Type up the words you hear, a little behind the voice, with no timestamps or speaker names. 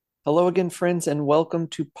Hello again, friends, and welcome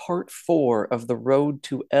to part 4 of the Road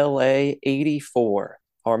to LA 84,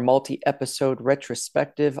 our multi-episode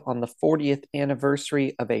retrospective on the 40th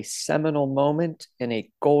anniversary of a seminal moment in a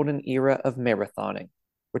golden era of marathoning.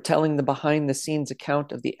 We're telling the behind-the-scenes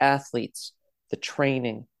account of the athletes, the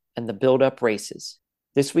training, and the build-up races.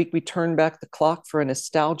 This week, we turn back the clock for a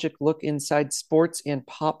nostalgic look inside sports and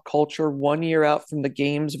pop culture 1 year out from the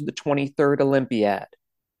games of the 23rd Olympiad.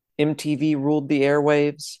 MTV ruled the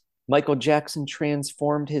airwaves. Michael Jackson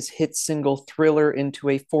transformed his hit single Thriller into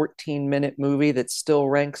a 14-minute movie that still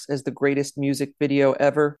ranks as the greatest music video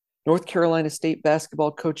ever. North Carolina State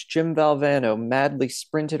basketball coach Jim Valvano madly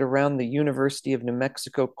sprinted around the University of New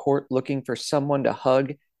Mexico court looking for someone to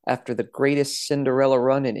hug after the greatest Cinderella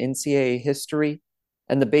run in NCAA history.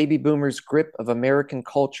 And the baby boomers' grip of American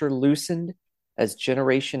culture loosened as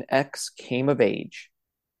Generation X came of age.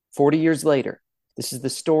 40 years later, this is the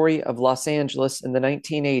story of Los Angeles in the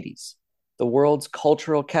 1980s, the world's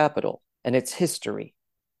cultural capital, and its history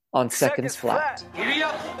on Seconds Flat. Giddy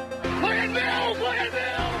up! Look at Bill! Look at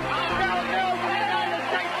Bill! Bill United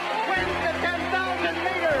States wins the 10,000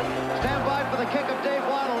 meters! Stand by for the kick of Dave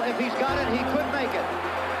Waddle. If he's got it, he could make it.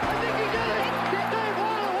 I think he did it! Dave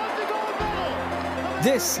Waddle wants to go medal!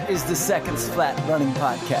 This is the Seconds Flat Running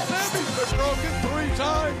Podcast. He's been broken 3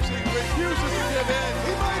 times. He refuses to give in.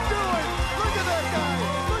 He might do it. Look at that guy.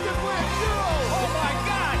 Look at Wayne Zero. Oh my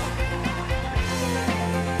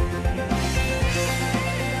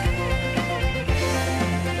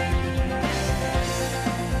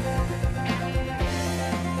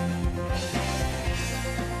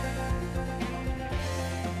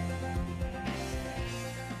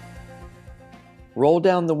Roll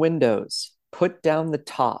down the windows, put down the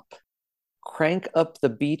top, crank up the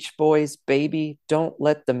Beach Boys, baby, don't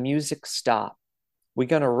let the music stop. We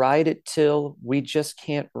gonna ride it till we just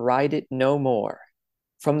can't ride it no more.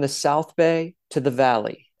 From the South Bay to the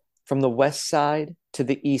Valley, from the West Side to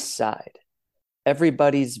the East Side.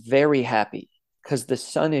 Everybody's very happy because the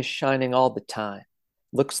sun is shining all the time.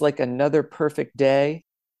 Looks like another perfect day.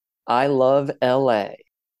 I love LA.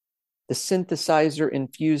 The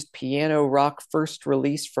synthesizer-infused piano rock first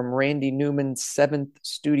release from Randy Newman's 7th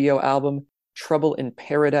studio album, Trouble in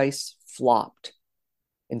Paradise, flopped.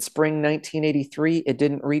 In spring 1983, it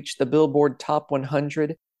didn't reach the Billboard Top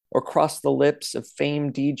 100 or cross the lips of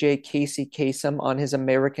famed DJ Casey Kasem on his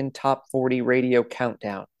American Top 40 radio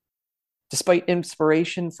countdown. Despite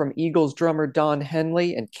inspiration from Eagles drummer Don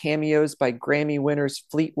Henley and cameos by Grammy winners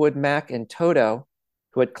Fleetwood Mac and Toto,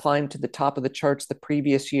 who had climbed to the top of the charts the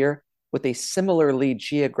previous year with a similarly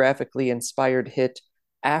geographically inspired hit,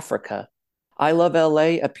 Africa, I Love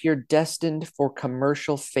LA appeared destined for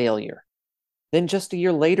commercial failure. Then just a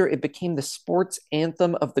year later, it became the sports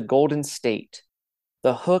anthem of the Golden State.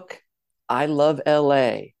 The hook, I Love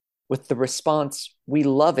LA, with the response, We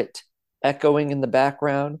love it, echoing in the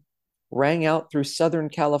background, rang out through Southern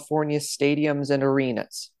California's stadiums and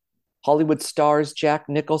arenas. Hollywood stars Jack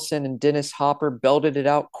Nicholson and Dennis Hopper belted it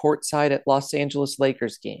out courtside at Los Angeles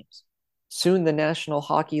Lakers games. Soon the National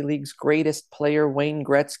Hockey League's greatest player, Wayne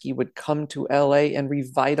Gretzky, would come to LA and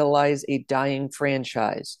revitalize a dying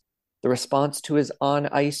franchise. The response to his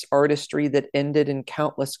on-ice artistry that ended in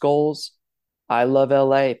countless goals, I Love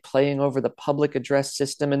LA, playing over the public address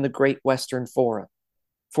system in the Great Western Forum.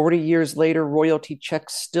 40 years later, royalty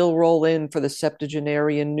checks still roll in for the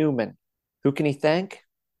septuagenarian Newman. Who can he thank?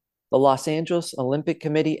 The Los Angeles Olympic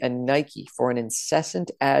Committee and Nike for an incessant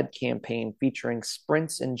ad campaign featuring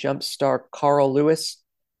sprints and jump star Carl Lewis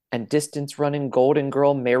and distance-running Golden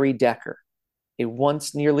Girl Mary Decker. A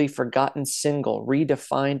once nearly forgotten single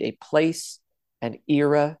redefined a place, an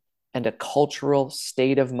era, and a cultural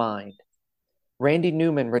state of mind. Randy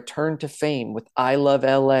Newman returned to fame with I Love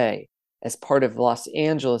LA as part of Los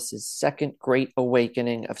Angeles' second great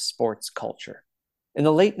awakening of sports culture. In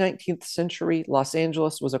the late 19th century, Los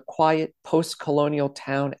Angeles was a quiet, post-colonial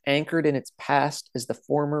town anchored in its past as the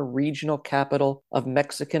former regional capital of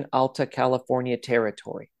Mexican Alta California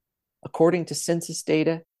Territory. According to census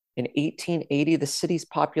data, in 1880, the city's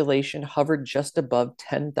population hovered just above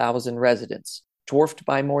 10,000 residents, dwarfed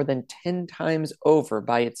by more than 10 times over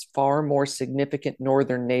by its far more significant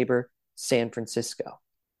northern neighbor, San Francisco.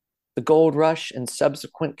 The gold rush and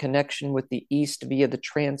subsequent connection with the East via the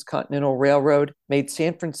Transcontinental Railroad made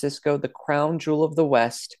San Francisco the crown jewel of the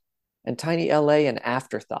West and tiny LA an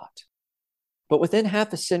afterthought. But within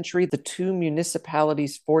half a century, the two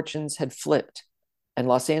municipalities' fortunes had flipped, and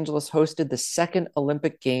Los Angeles hosted the second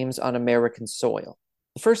Olympic Games on American soil.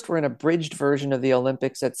 The first were an abridged version of the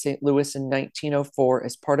Olympics at St. Louis in 1904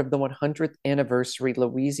 as part of the 100th anniversary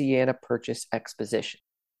Louisiana Purchase Exposition.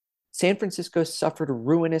 San Francisco suffered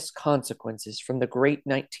ruinous consequences from the great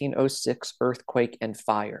 1906 earthquake and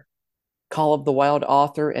fire. Call of the Wild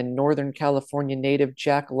author and Northern California native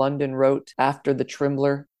Jack London wrote after the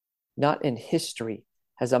trembler, "Not in history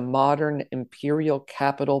has a modern imperial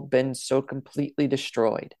capital been so completely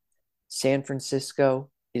destroyed. San Francisco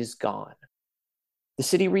is gone." The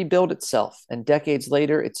city rebuilt itself, and decades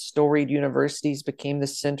later, its storied universities became the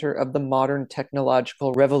center of the modern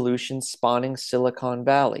technological revolution spawning Silicon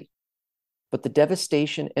Valley. But the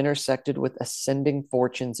devastation intersected with ascending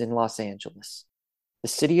fortunes in Los Angeles. The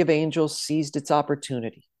City of Angels seized its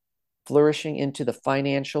opportunity, flourishing into the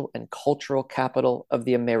financial and cultural capital of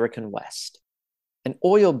the American West. An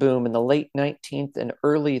oil boom in the late 19th and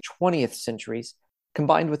early 20th centuries,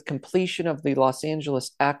 combined with completion of the Los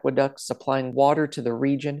Angeles aqueduct supplying water to the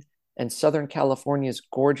region and Southern California's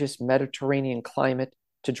gorgeous Mediterranean climate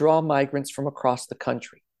to draw migrants from across the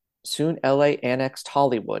country. Soon LA annexed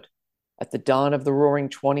Hollywood. At the dawn of the Roaring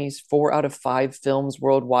 '20s, 4 out of 5 films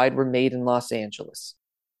worldwide were made in Los Angeles.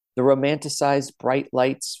 The romanticized bright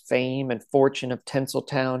lights, fame, and fortune of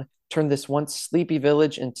Tinseltown turned this once sleepy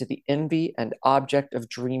village into the envy and object of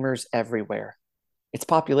dreamers everywhere. Its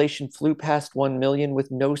population flew past 1 million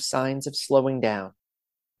with no signs of slowing down.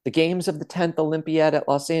 The games of the 10th Olympiad at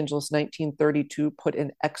Los Angeles 1932 put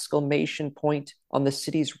an exclamation point on the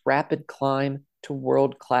city's rapid climb to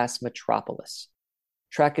world-class metropolis.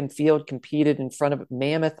 Track and field competed in front of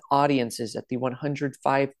mammoth audiences at the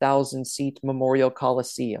 105,000-seat Memorial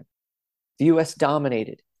Coliseum. The U.S.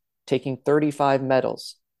 dominated, taking 35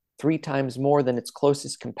 medals, 3 times more than its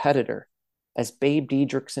closest competitor, as Babe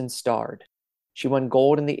Diedrichson starred. She won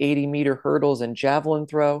gold in the 80-meter hurdles and javelin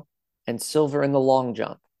throw, and silver in the long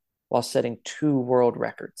jump, while setting 2 world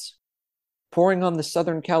records. Pouring on the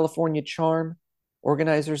Southern California charm,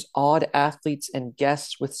 organizers awed athletes and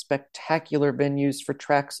guests with spectacular venues for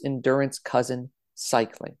track's endurance cousin,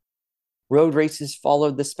 cycling. Road races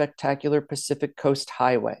followed the spectacular Pacific Coast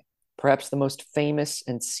Highway, perhaps the most famous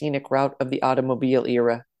and scenic route of the automobile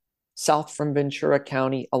era, south from Ventura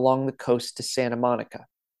County along the coast to Santa Monica.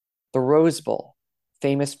 The Rose Bowl,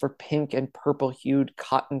 famous for pink and purple-hued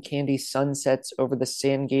cotton candy sunsets over the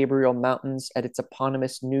San Gabriel Mountains at its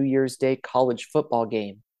eponymous New Year's Day college football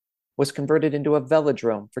game, was converted into a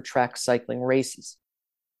velodrome for track cycling races.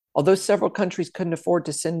 Although several countries couldn't afford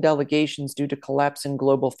to send delegations due to collapsing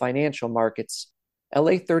global financial markets,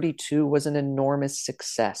 LA 32 was an enormous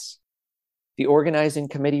success. The organizing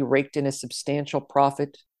committee raked in a substantial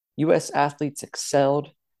profit, U.S. athletes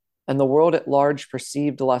excelled, and the world at large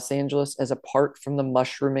perceived Los Angeles as apart from the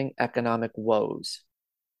mushrooming economic woes.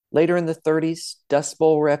 Later in the 30s, Dust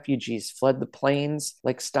Bowl refugees fled the plains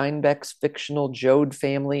like Steinbeck's fictional Joad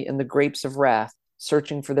family in The Grapes of Wrath,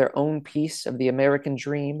 searching for their own piece of the American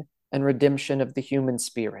dream and redemption of the human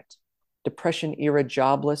spirit. Depression-era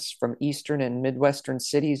jobless from eastern and midwestern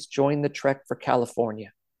cities joined the trek for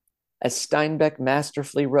California. As Steinbeck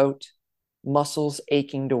masterfully wrote, "Muscles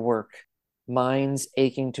aching to work, minds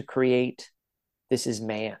aching to create, this is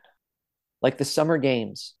man." Like the Summer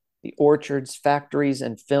Games, the orchards, factories,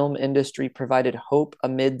 and film industry provided hope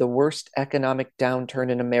amid the worst economic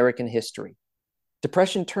downturn in American history.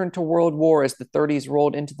 Depression turned to World War as the 30s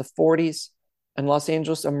rolled into the 40s, and Los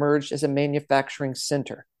Angeles emerged as a manufacturing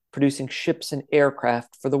center, producing ships and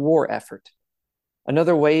aircraft for the war effort.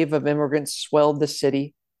 Another wave of immigrants swelled the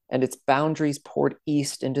city, and its boundaries poured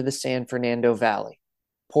east into the San Fernando Valley.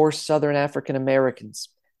 Poor Southern African Americans,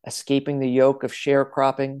 escaping the yoke of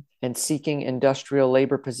sharecropping and seeking industrial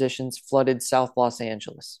labor positions, flooded South Los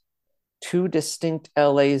Angeles. 2 distinct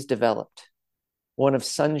LAs developed, one of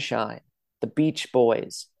sunshine, the Beach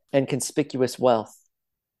Boys, and conspicuous wealth,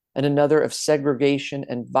 and another of segregation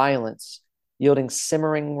and violence, yielding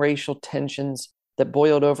simmering racial tensions that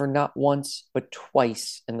boiled over not once but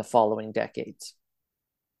twice in the following decades.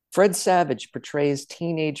 Fred Savage portrays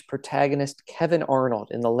teenage protagonist Kevin Arnold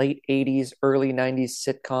in the late 80s, early 90s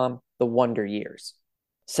sitcom The Wonder Years.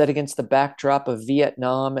 Set against the backdrop of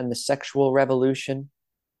Vietnam and the sexual revolution,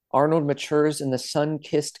 Arnold matures in the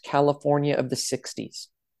sun-kissed California of the 60s.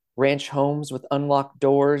 Ranch homes with unlocked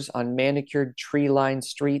doors on manicured tree-lined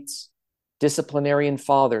streets, disciplinarian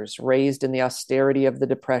fathers raised in the austerity of the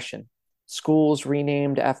Depression, schools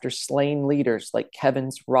renamed after slain leaders like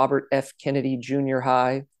Kevin's Robert F. Kennedy Jr.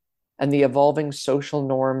 High, and the evolving social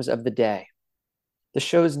norms of the day. The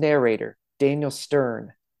show's narrator, Daniel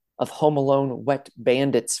Stern, of Home Alone Wet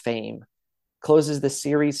Bandits fame, closes the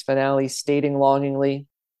series finale stating longingly,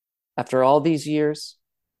 "After all these years,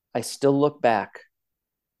 I still look back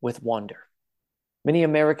with wonder." Many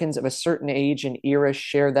Americans of a certain age and era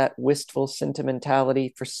share that wistful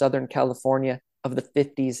sentimentality for Southern California of the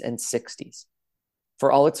 50s and 60s.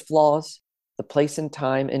 For all its flaws, the place and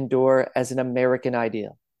time endure as an American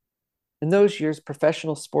ideal. In those years,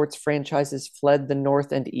 professional sports franchises fled the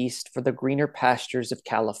North and East for the greener pastures of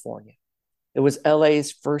California. It was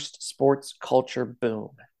LA's first sports culture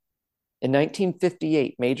boom. In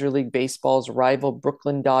 1958, Major League Baseball's rival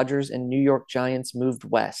Brooklyn Dodgers and New York Giants moved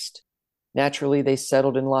west. Naturally, they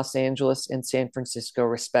settled in Los Angeles and San Francisco,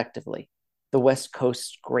 respectively, the West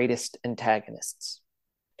Coast's greatest antagonists.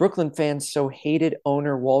 Brooklyn fans so hated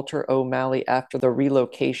owner Walter O'Malley after the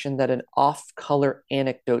relocation that an off-color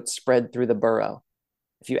anecdote spread through the borough.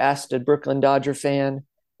 If you asked a Brooklyn Dodger fan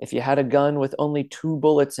if you had a gun with only 2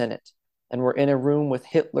 bullets in it and were in a room with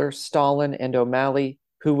Hitler, Stalin, and O'Malley,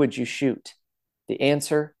 who would you shoot? The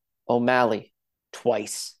answer, O'Malley,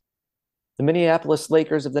 twice. The Minneapolis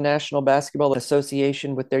Lakers of the National Basketball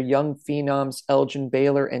Association, with their young phenoms Elgin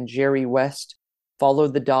Baylor and Jerry West,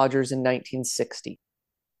 followed the Dodgers in 1960.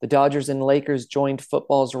 The Dodgers and Lakers joined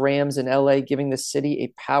football's Rams in LA, giving the city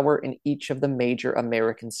a power in each of the major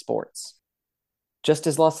American sports. Just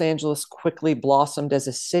as Los Angeles quickly blossomed as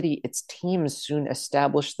a city, its teams soon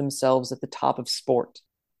established themselves at the top of sport.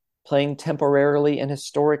 Playing temporarily in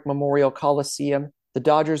historic Memorial Coliseum, the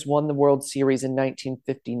Dodgers won the World Series in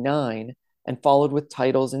 1959 and followed with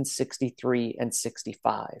titles in 63 and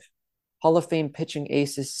 65. Hall of Fame pitching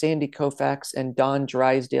aces Sandy Koufax and Don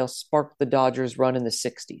Drysdale sparked the Dodgers' run in the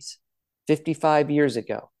 60s. 55 years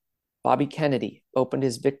ago, Bobby Kennedy opened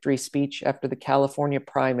his victory speech after the California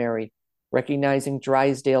primary, recognizing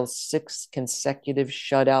Drysdale's 6th consecutive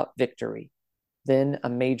shutout victory, then a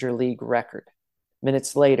major league record.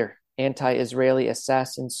 Minutes later, anti-Israeli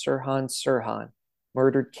assassin Sirhan Sirhan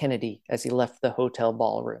murdered Kennedy as he left the hotel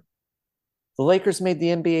ballroom. The Lakers made the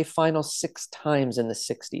NBA Finals 6 times in the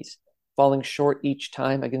 60s, falling short each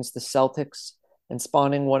time against the Celtics and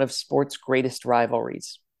spawning one of sports' greatest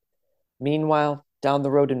rivalries. Meanwhile, down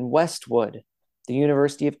the road in Westwood, the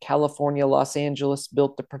University of California, Los Angeles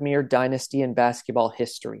built the premier dynasty in basketball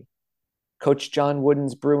history. Coach John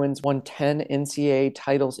Wooden's Bruins won 10 NCAA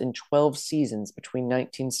titles in 12 seasons between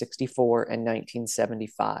 1964 and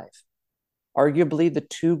 1975. Arguably the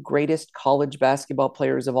 2 greatest college basketball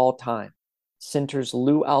players of all time, centers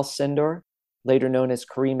Lou Alcindor, later known as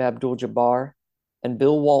Kareem Abdul-Jabbar, and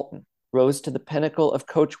Bill Walton, rose to the pinnacle of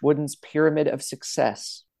Coach Wooden's pyramid of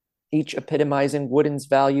success, each epitomizing Wooden's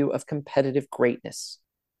value of competitive greatness.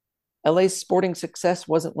 LA's sporting success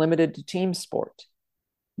wasn't limited to team sport.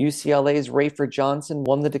 UCLA's Rayford Johnson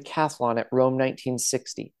won the decathlon at Rome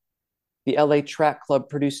 1960. The LA Track Club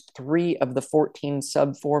produced 3 of the 14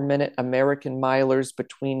 sub-4-minute American milers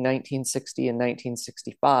between 1960 and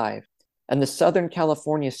 1965. And the Southern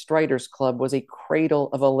California Striders Club was a cradle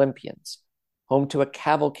of Olympians, home to a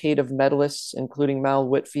cavalcade of medalists including Mal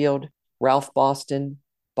Whitfield, Ralph Boston,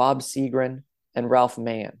 Bob Seagren, and Ralph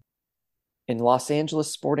Mann. In Los Angeles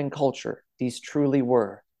sporting culture, these truly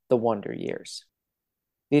were the wonder years.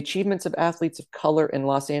 The achievements of athletes of color in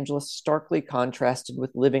Los Angeles starkly contrasted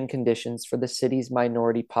with living conditions for the city's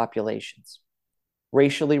minority populations.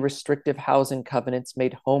 Racially restrictive housing covenants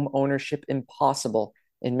made home ownership impossible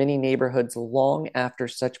in many neighborhoods long after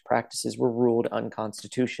such practices were ruled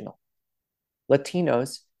unconstitutional.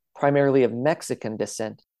 Latinos, primarily of Mexican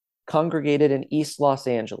descent, congregated in East Los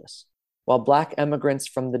Angeles, while Black immigrants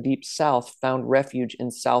from the Deep South found refuge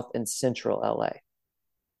in South and Central LA.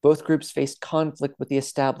 Both groups faced conflict with the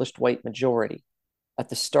established white majority. At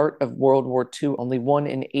the start of World War II, only 1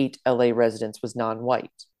 in 8 LA residents was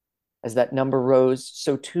non-white. As that number rose,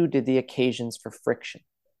 so too did the occasions for friction.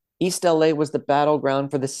 East LA was the battleground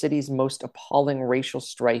for the city's most appalling racial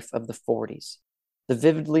strife of the 40s. The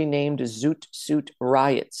vividly named Zoot Suit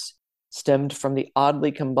riots stemmed from the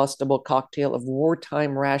oddly combustible cocktail of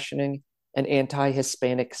wartime rationing and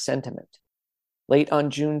anti-Hispanic sentiment. Late on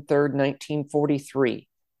June 3, 1943,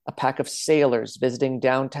 a pack of sailors visiting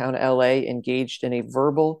downtown LA engaged in a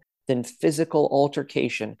verbal, then physical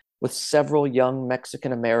altercation with several young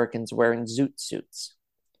Mexican Americans wearing zoot suits.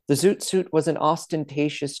 The zoot suit was an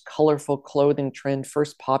ostentatious, colorful clothing trend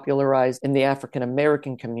first popularized in the African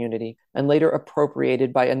American community and later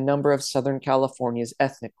appropriated by a number of Southern California's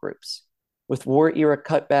ethnic groups. With war-era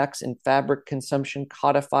cutbacks in fabric consumption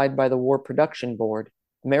codified by the War Production Board,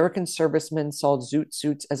 American servicemen saw zoot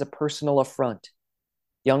suits as a personal affront.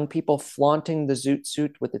 Young people flaunting the zoot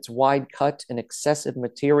suit with its wide cut and excessive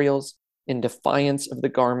materials in defiance of the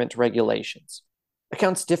garment regulations.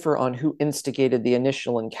 Accounts differ on who instigated the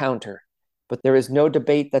initial encounter, but there is no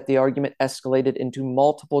debate that the argument escalated into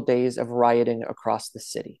multiple days of rioting across the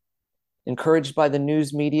city. Encouraged by the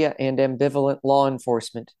news media and ambivalent law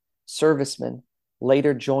enforcement, servicemen,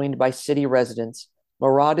 later joined by city residents,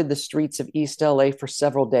 marauded the streets of East LA for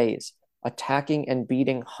several days, attacking and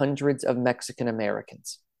beating hundreds of Mexican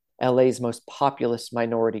Americans, LA's most populous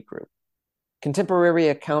minority group. Contemporary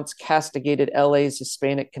accounts castigated LA's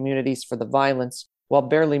Hispanic communities for the violence while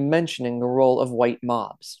barely mentioning the role of white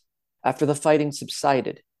mobs. After the fighting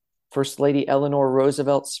subsided, First Lady Eleanor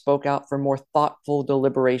Roosevelt spoke out for more thoughtful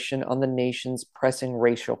deliberation on the nation's pressing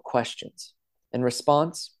racial questions. In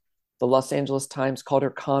response, the Los Angeles Times called her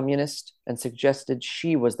communist and suggested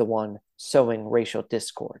she was the one sowing racial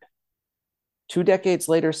discord. 2 decades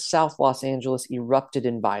later, South Los Angeles erupted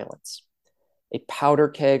in violence. A powder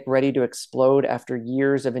keg ready to explode after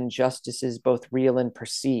years of injustices, both real and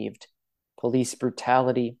perceived. Police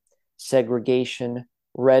brutality, segregation,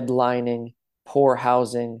 redlining, poor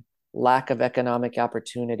housing, lack of economic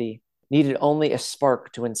opportunity, needed only a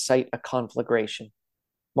spark to incite a conflagration.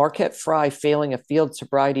 Marquette Frye failing a field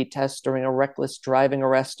sobriety test during a reckless driving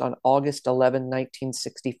arrest on August 11,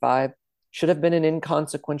 1965, should have been an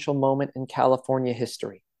inconsequential moment in California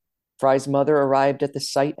history. Frye's mother arrived at the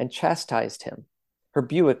site and chastised him. Her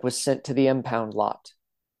Buick was sent to the impound lot.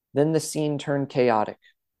 Then the scene turned chaotic.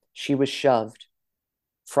 She was shoved.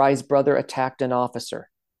 Frye's brother attacked an officer.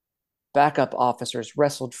 Backup officers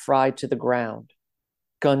wrestled Frye to the ground.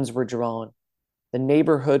 Guns were drawn. The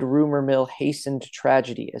neighborhood rumor mill hastened to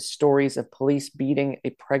tragedy as stories of police beating a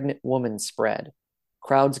pregnant woman spread.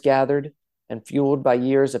 Crowds gathered, and fueled by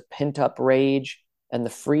years of pent-up rage and the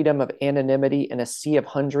freedom of anonymity in a sea of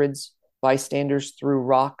hundreds, bystanders threw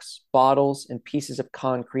rocks, bottles, and pieces of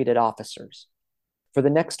concrete at officers. For the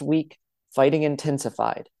next week, fighting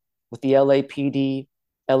intensified, with the LAPD,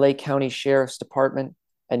 LA County Sheriff's Department,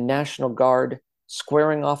 and National Guard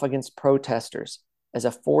squaring off against protesters as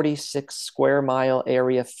a 46-square-mile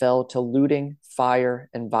area fell to looting, fire,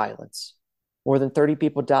 and violence. More than 30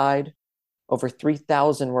 people died, over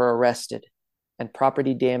 3,000 were arrested, and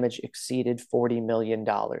property damage exceeded $40 million.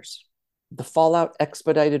 The fallout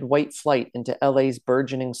expedited white flight into LA's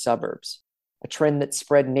burgeoning suburbs, a trend that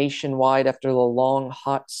spread nationwide after the long,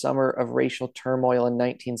 hot summer of racial turmoil in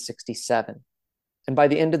 1967. And by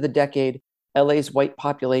the end of the decade, LA's white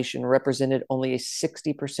population represented only a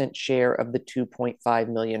 60% share of the 2.5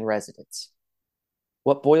 million residents.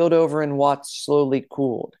 What boiled over in Watts slowly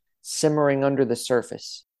cooled, simmering under the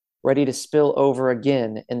surface, ready to spill over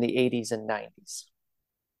again in the 80s and 90s.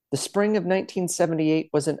 The spring of 1978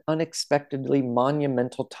 was an unexpectedly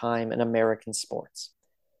monumental time in American sports.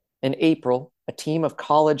 In April, a team of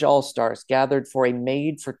college all-stars gathered for a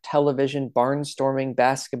made-for-television barnstorming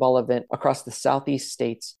basketball event across the Southeast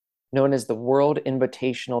states known as the World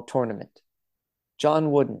Invitational Tournament. John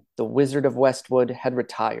Wooden, the Wizard of Westwood, had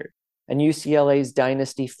retired, and UCLA's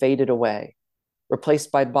dynasty faded away,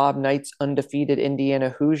 replaced by Bob Knight's undefeated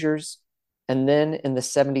Indiana Hoosiers, and then in the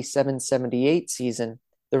 77-78 season,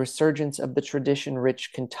 the resurgence of the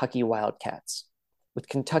tradition-rich Kentucky Wildcats, with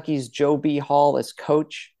Kentucky's Joe B. Hall as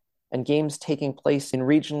coach and games taking place in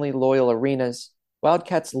regionally loyal arenas.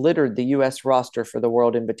 Wildcats littered the U.S. roster for the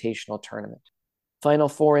World Invitational Tournament. Final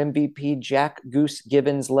Four MVP Jack Goose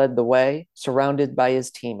Gibbons led the way, surrounded by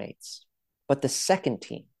his teammates. But the second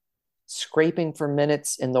team, scraping for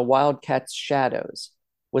minutes in the Wildcats' shadows,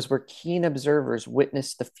 was where keen observers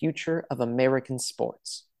witnessed the future of American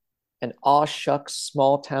sports. An aw-shucks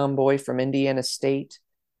small-town boy from Indiana State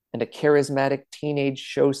and a charismatic teenage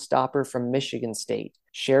showstopper from Michigan State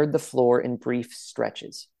shared the floor in brief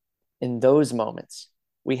stretches. In those moments,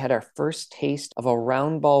 we had our first taste of a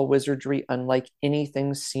round ball wizardry unlike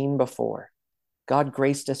anything seen before. God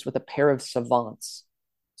graced us with a pair of savants,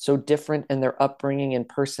 so different in their upbringing and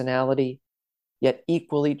personality, yet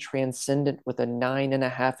equally transcendent with a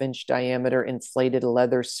 9.5-inch diameter inflated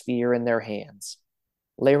leather sphere in their hands.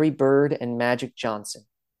 Larry Bird and Magic Johnson,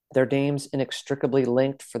 their names inextricably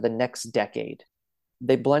linked for the next decade.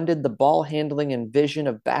 They blended the ball handling and vision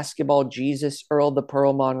of basketball Jesus Earl the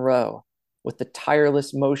Pearl Monroe with the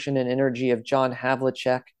tireless motion and energy of John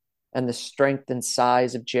Havlicek and the strength and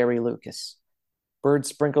size of Jerry Lucas. Bird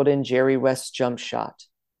sprinkled in Jerry West's jump shot.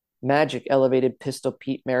 Magic elevated Pistol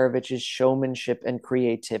Pete Maravich's showmanship and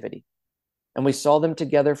creativity. And we saw them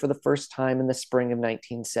together for the first time in the spring of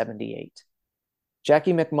 1978.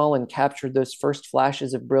 Jackie McMullen captured those first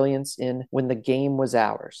flashes of brilliance in When the Game Was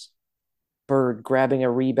Ours. Bird grabbing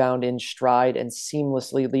a rebound in stride and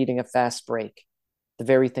seamlessly leading a fast break, the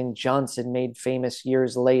very thing Johnson made famous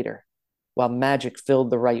years later, while Magic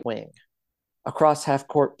filled the right wing. Across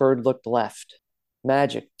half-court, Bird looked left.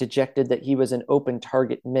 Magic, dejected that he was an open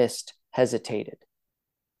target, missed, hesitated.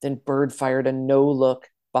 Then Bird fired a no-look,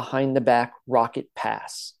 behind-the-back rocket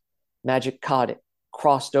pass. Magic caught it,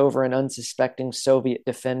 crossed over an unsuspecting Soviet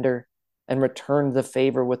defender, and returned the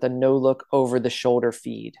favor with a no-look over-the-shoulder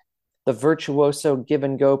feed. The virtuoso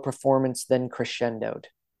give-and-go performance then crescendoed.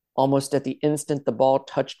 Almost at the instant the ball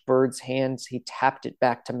touched Bird's hands, he tapped it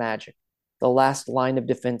back to Magic. The last line of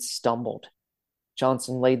defense stumbled.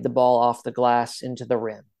 Johnson laid the ball off the glass into the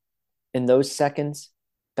rim. In those seconds,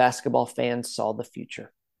 basketball fans saw the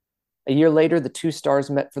future. A year later, the two stars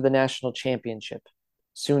met for the national championship.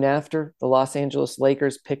 Soon after, the Los Angeles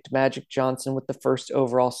Lakers picked Magic Johnson with the first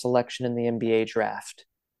overall selection in the NBA draft.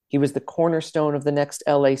 He was the cornerstone of the next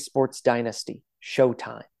LA sports dynasty,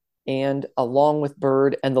 Showtime, and, along with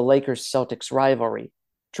Bird and the Lakers-Celtics rivalry,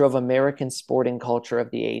 drove American sporting culture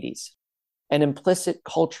of the 80s. An implicit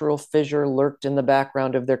cultural fissure lurked in the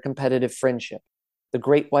background of their competitive friendship. The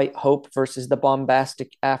great white hope versus the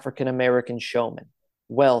bombastic African-American showman.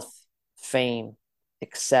 Wealth, fame,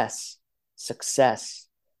 excess, success,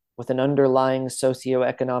 with an underlying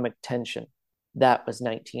socioeconomic tension. That was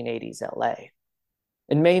 1980s LA.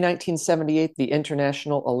 In May 1978, the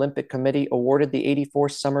International Olympic Committee awarded the '84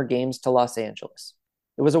 Summer Games to Los Angeles.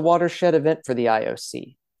 It was a watershed event for the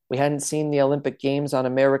IOC. We hadn't seen the Olympic Games on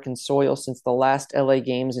American soil since the last LA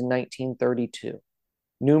Games in 1932.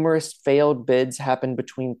 Numerous failed bids happened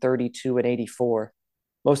between 32 and 84,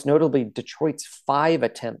 most notably Detroit's 5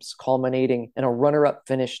 attempts culminating in a runner-up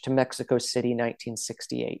finish to Mexico City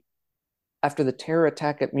 1968. After the terror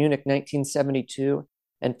attack at Munich 1972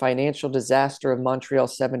 and financial disaster of Montreal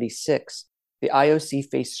 76, the IOC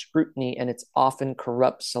faced scrutiny in its often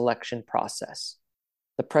corrupt selection process.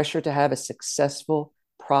 The pressure to have a successful,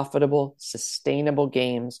 profitable, sustainable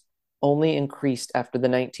games only increased after the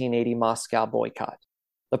 1980 Moscow boycott.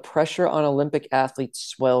 The pressure on Olympic athletes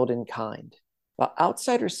swelled in kind. While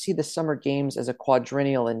outsiders see the Summer Games as a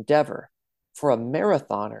quadrennial endeavor, for a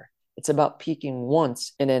marathoner, it's about peaking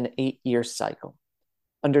once in an 8-year cycle.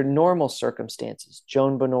 Under normal circumstances,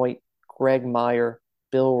 Joan Benoit, Greg Meyer,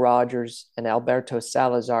 Bill Rogers, and Alberto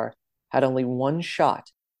Salazar had only one shot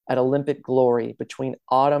at Olympic glory between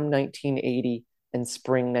autumn 1980 and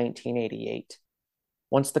spring 1988.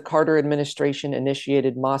 Once the Carter administration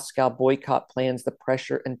initiated Moscow boycott plans, the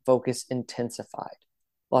pressure and focus intensified.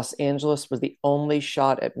 Los Angeles was the only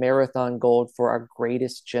shot at marathon gold for our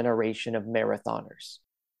greatest generation of marathoners.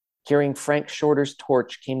 Carrying Frank Shorter's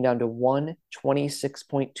torch came down to one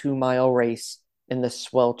 26.2-mile race in the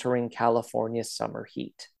sweltering California summer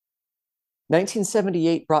heat.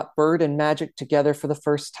 1978 brought Bird and Magic together for the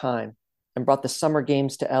first time and brought the Summer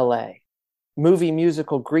Games to LA. Movie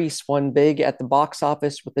musical Grease won big at the box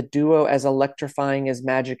office with a duo as electrifying as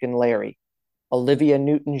Magic and Larry, Olivia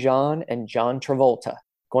Newton-John and John Travolta,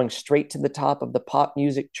 going straight to the top of the pop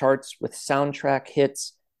music charts with soundtrack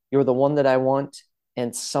hits You're the One That I Want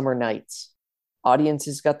and Summer Nights.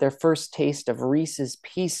 Audiences got their first taste of Reese's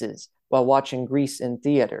Pieces while watching Grease in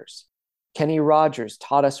theaters. Kenny Rogers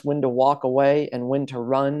taught us when to walk away and when to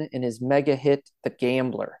run in his mega hit, The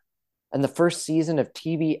Gambler. And the first season of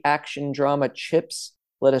TV action drama Chips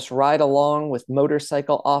let us ride along with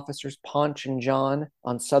motorcycle officers Ponch and John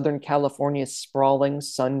on Southern California's sprawling,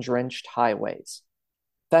 sun-drenched highways.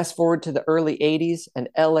 Fast forward to the early 80s, and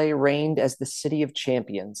LA reigned as the city of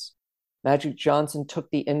champions. Magic Johnson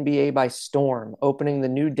took the NBA by storm, opening the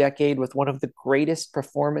new decade with one of the greatest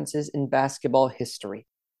performances in basketball history.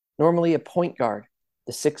 Normally a point guard,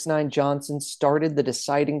 the 6'9" Johnson started the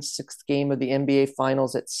deciding 6th game of the NBA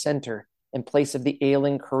Finals at center in place of the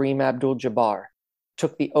ailing Kareem Abdul-Jabbar,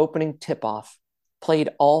 took the opening tip-off, played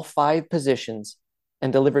all 5 positions,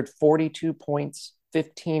 and delivered 42 points,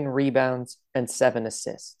 15 rebounds, and 7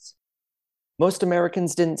 assists. Most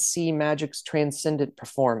Americans didn't see Magic's transcendent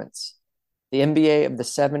performance. The NBA of the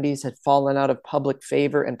 70s had fallen out of public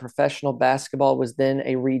favor, and professional basketball was then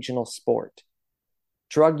a regional sport.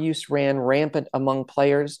 Drug use ran rampant among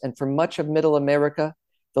players, and for much of Middle America,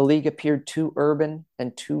 the league appeared too urban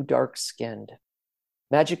and too dark-skinned.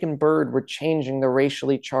 Magic and Bird were changing the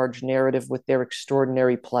racially charged narrative with their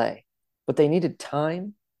extraordinary play, but they needed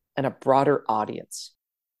time and a broader audience.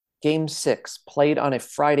 Game 6, played on a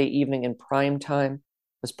Friday evening in prime time,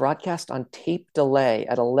 was broadcast on tape delay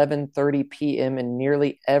at 11:30 p.m. in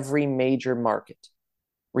nearly every major market.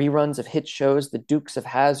 Reruns of hit shows The Dukes of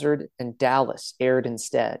Hazzard and Dallas aired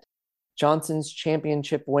instead. Johnson's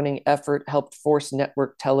championship-winning effort helped force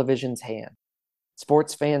network television's hand.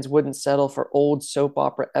 Sports fans wouldn't settle for old soap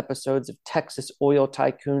opera episodes of Texas oil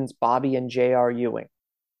tycoons Bobby and J.R. Ewing.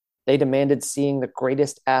 They demanded seeing the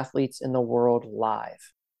greatest athletes in the world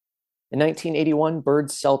live. In 1981,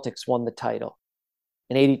 Bird's Celtics won the title.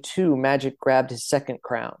 In '82, Magic grabbed his second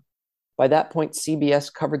crown. By that point,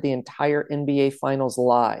 CBS covered the entire NBA Finals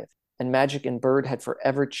live, and Magic and Bird had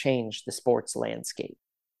forever changed the sports landscape.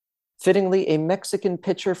 Fittingly, a Mexican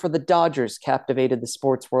pitcher for the Dodgers captivated the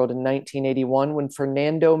sports world in 1981 when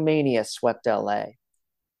Fernando Mania swept LA.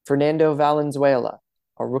 Fernando Valenzuela,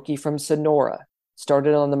 a rookie from Sonora,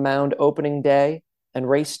 started on the mound opening day and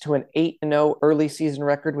raced to an 8-0 early season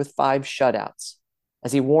record with 5 shutouts.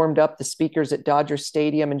 As he warmed up, the speakers at Dodger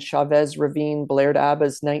Stadium in Chavez Ravine blared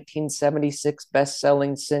ABBA's 1976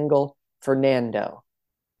 best-selling single, Fernando.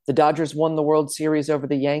 The Dodgers won the World Series over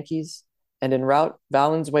the Yankees, and en route,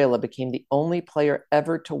 Valenzuela became the only player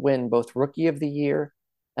ever to win both Rookie of the Year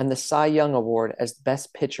and the Cy Young Award as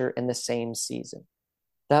best pitcher in the same season.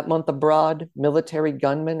 That month abroad, military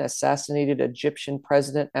gunmen assassinated Egyptian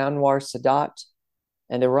President Anwar Sadat,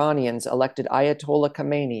 and Iranians elected Ayatollah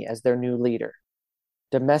Khamenei as their new leader.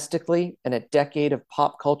 Domestically, in a decade of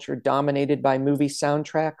pop culture dominated by movie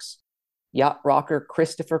soundtracks, yacht rocker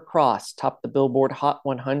Christopher Cross topped the Billboard Hot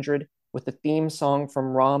 100 with the theme song from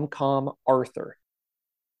rom-com Arthur.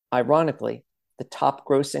 Ironically, the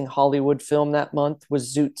top-grossing Hollywood film that month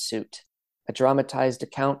was Zoot Suit, a dramatized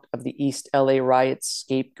account of the East LA riots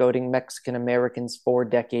scapegoating Mexican Americans 4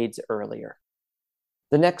 decades earlier.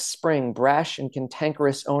 The next spring, brash and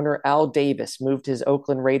cantankerous owner Al Davis moved his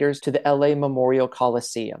Oakland Raiders to the LA Memorial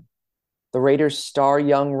Coliseum. The Raiders' star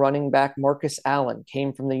young running back Marcus Allen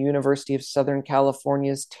came from the University of Southern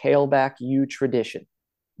California's tailback U tradition.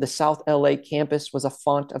 The South LA campus was a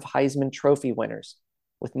font of Heisman Trophy winners,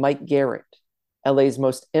 with Mike Garrett, LA's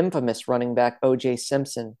most infamous running back O.J.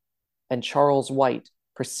 Simpson, and Charles White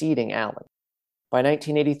preceding Allen. By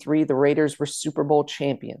 1983, the Raiders were Super Bowl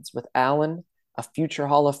champions, with Allen, a future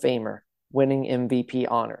Hall of Famer, winning MVP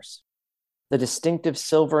honors. The distinctive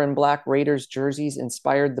silver and black Raiders jerseys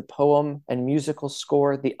inspired the poem and musical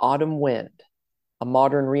score The Autumn Wind, a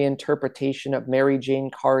modern reinterpretation of Mary Jane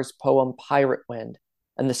Carr's poem Pirate Wind,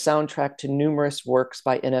 and the soundtrack to numerous works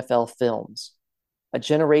by NFL films. A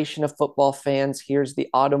generation of football fans hears The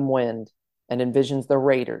Autumn Wind and envisions the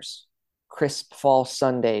Raiders, crisp fall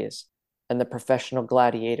Sundays, and the professional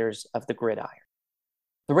gladiators of the gridiron.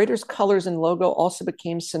 The Raiders' colors and logo also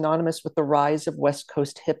became synonymous with the rise of West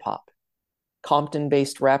Coast hip-hop.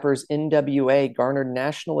 Compton-based rappers NWA garnered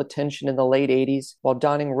national attention in the late 80s while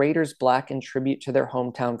donning Raiders black in tribute to their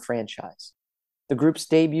hometown franchise. The group's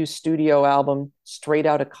debut studio album, Straight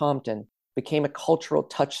Outta Compton, became a cultural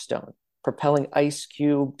touchstone, propelling Ice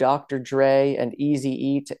Cube, Dr. Dre, and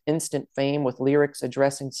Eazy-E to instant fame with lyrics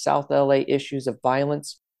addressing South LA issues of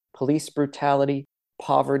violence, police brutality,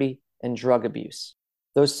 poverty, and drug abuse.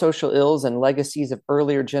 Those social ills and legacies of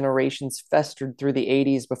earlier generations festered through the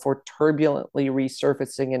 80s before turbulently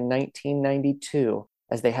resurfacing in 1992,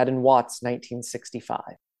 as they had in Watts' 1965.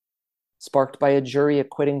 Sparked by a jury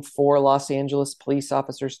acquitting 4 Los Angeles police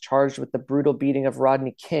officers charged with the brutal beating of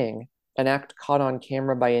Rodney King, an act caught on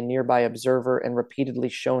camera by a nearby observer and repeatedly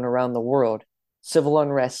shown around the world, civil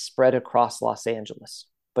unrest spread across Los Angeles.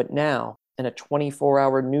 But now, in a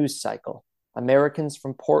 24-hour news cycle, Americans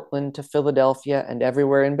from Portland to Philadelphia and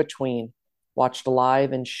everywhere in between watched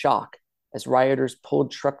live in shock as rioters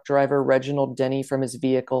pulled truck driver Reginald Denny from his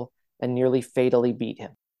vehicle and nearly fatally beat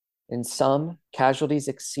him. In some, casualties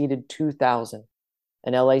exceeded 2,000,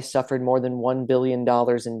 and LA suffered more than $1 billion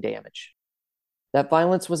in damage. That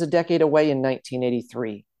violence was a decade away in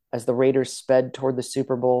 1983, as the Raiders sped toward the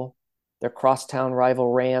Super Bowl. Their crosstown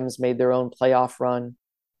rival Rams made their own playoff run.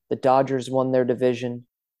 The Dodgers won their division.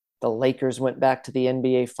 The Lakers went back to the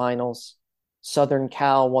NBA Finals. Southern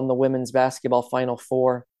Cal won the women's basketball Final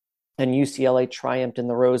Four, and UCLA triumphed in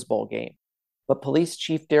the Rose Bowl game. But Police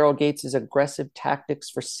Chief Daryl Gates' aggressive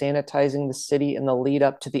tactics for sanitizing the city in the lead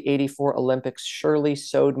up to the '84 Olympics surely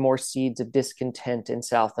sowed more seeds of discontent in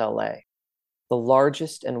South LA. The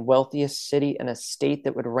largest and wealthiest city in a state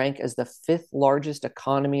that would rank as the 5th largest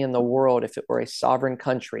economy in the world if it were a sovereign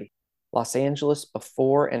country, Los Angeles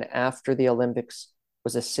before and after the Olympics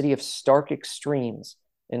was a city of stark extremes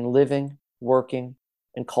in living, working,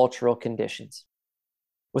 and cultural conditions.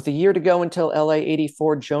 With a year to go until LA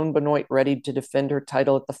 '84, Joan Benoit readied to defend her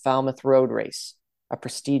title at the Falmouth Road Race, a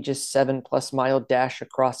prestigious 7+ mile dash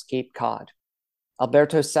across Cape Cod.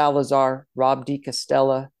 Alberto Salazar, Rob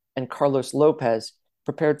DiCastella, and Carlos Lopez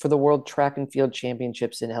prepared for the World Track and Field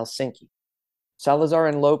Championships in Helsinki. Salazar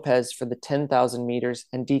and Lopez for the 10,000 meters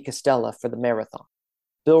and DiCastella for the marathon.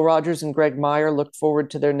 Bill Rogers and Greg Meyer looked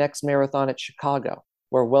forward to their next marathon at Chicago,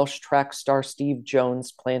 where Welsh track star Steve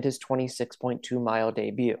Jones planned his 26.2-mile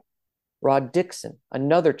debut. Rod Dixon,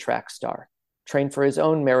 another track star, trained for his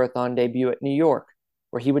own marathon debut at New York,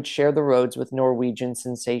 where he would share the roads with Norwegian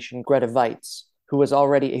sensation Grete Waitz, who was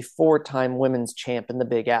already a 4-time women's champ in the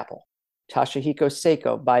Big Apple. Toshihiko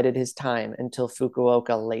Seiko bided his time until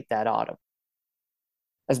Fukuoka late that autumn.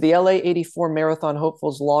 As the LA 84 marathon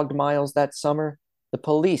hopefuls logged miles that summer, the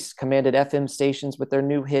Police commanded FM stations with their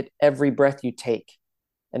new hit, Every Breath You Take,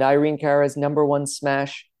 and Irene Cara's #1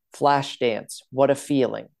 smash, Flashdance, What a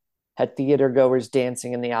Feeling, had theatergoers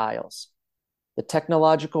dancing in the aisles. The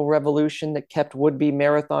technological revolution that kept would-be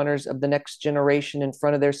marathoners of the next generation in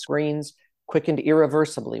front of their screens quickened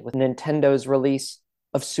irreversibly with Nintendo's release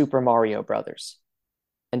of Super Mario Bros.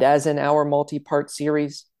 And as in our multi-part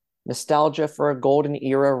series, nostalgia for a golden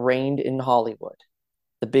era reigned in Hollywood.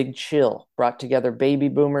 The Big Chill brought together baby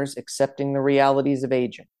boomers accepting the realities of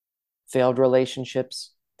aging, failed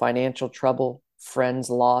relationships, financial trouble, friends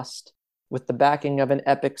lost, with the backing of an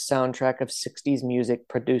epic soundtrack of 60s music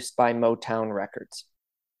produced by Motown Records.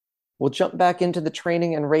 We'll jump back into the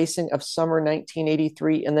training and racing of summer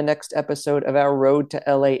 1983 in the next episode of our Road to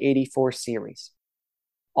LA 84 series.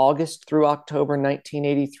 August through October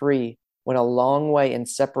 1983 went a long way in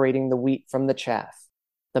separating the wheat from the chaff,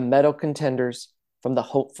 the medal contenders from the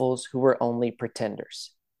hopefuls who were only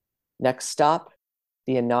pretenders. Next stop,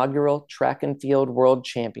 the inaugural Track and Field World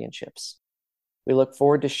Championships. We look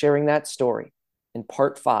forward to sharing that story in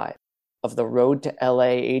Part 5 of the Road to LA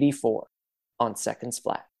 84 on Seconds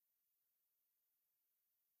Flat.